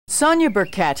Sonia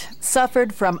Burkett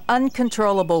suffered from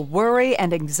uncontrollable worry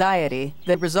and anxiety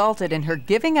that resulted in her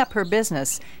giving up her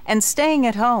business and staying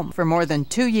at home for more than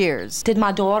 2 years. Did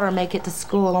my daughter make it to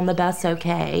school on the bus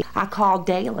okay? I called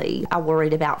daily. I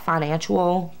worried about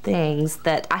financial things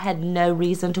that I had no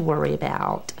reason to worry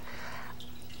about.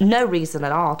 No reason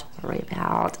at all to worry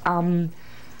about.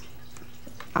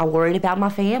 I worried about my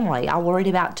family. I worried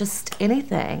about just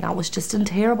anything. I was just in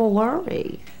terrible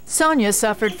worry. Sonia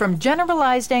suffered from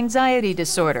generalized anxiety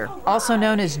disorder, also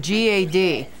known as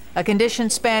GAD, a condition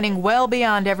spanning well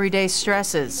beyond everyday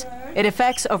stresses. It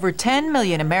affects over 10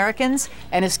 million Americans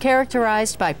and is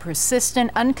characterized by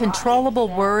persistent, uncontrollable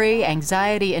worry,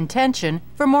 anxiety, and tension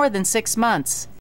for more than 6 months.